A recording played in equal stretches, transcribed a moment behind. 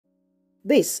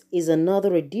This is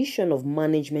another edition of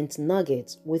Management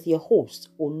Nuggets with your host,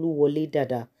 Oluwole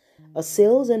Dada, a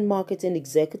sales and marketing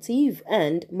executive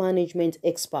and management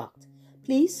expert.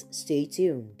 Please stay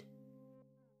tuned.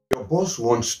 Your boss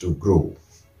wants to grow.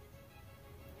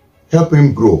 Help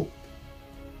him grow,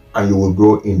 and you will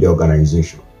grow in the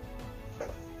organization.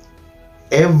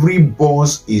 Every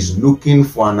boss is looking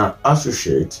for an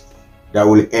associate that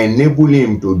will enable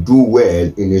him to do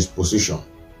well in his position.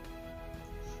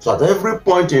 So at every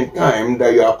point in time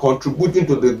that you are contributing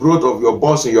to the growth of your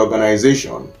boss in your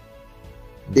organization,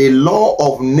 the law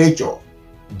of nature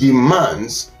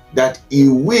demands that he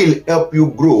will help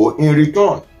you grow in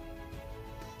return.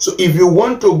 So if you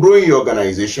want to grow in your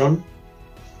organization,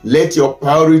 let your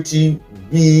priority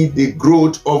be the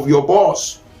growth of your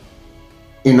boss.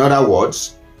 In other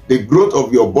words, the growth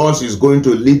of your boss is going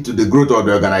to lead to the growth of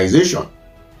the organization.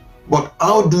 But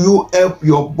how do you help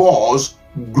your boss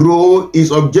grow his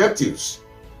objectives?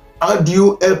 How do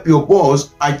you help your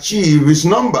boss achieve his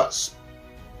numbers?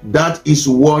 That is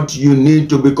what you need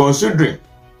to be considering.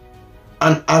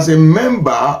 And as a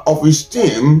member of his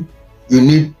team, you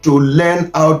need to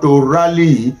learn how to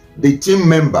rally the team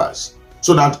members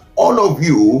so that all of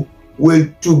you will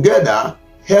together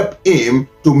help him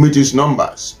to meet his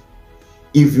numbers.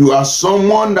 If you are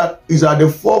someone that is at the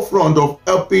forefront of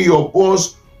helping your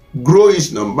boss grow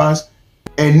his numbers,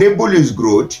 enable his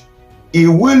growth, he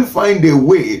will find a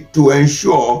way to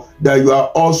ensure that you are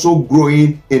also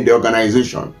growing in the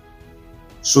organization.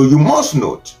 So you must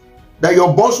note that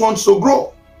your boss wants to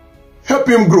grow. Help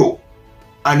him grow,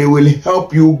 and he will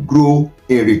help you grow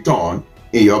in return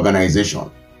in your organization.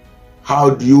 How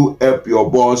do you help your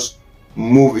boss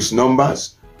move his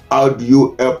numbers? How do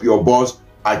you help your boss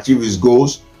achieve his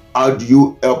goals? How do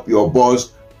you help your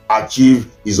boss achieve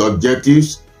his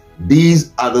objectives?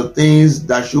 These are the things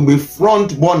that should be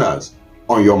front burners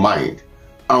on your mind.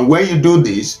 And when you do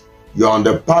this, you're on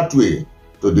the pathway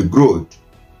to the growth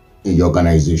in your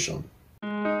organization.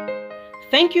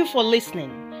 Thank you for listening.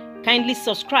 Kindly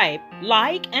subscribe,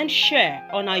 like, and share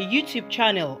on our YouTube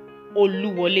channel,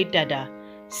 Oluwole Dada.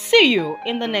 See you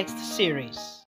in the next series.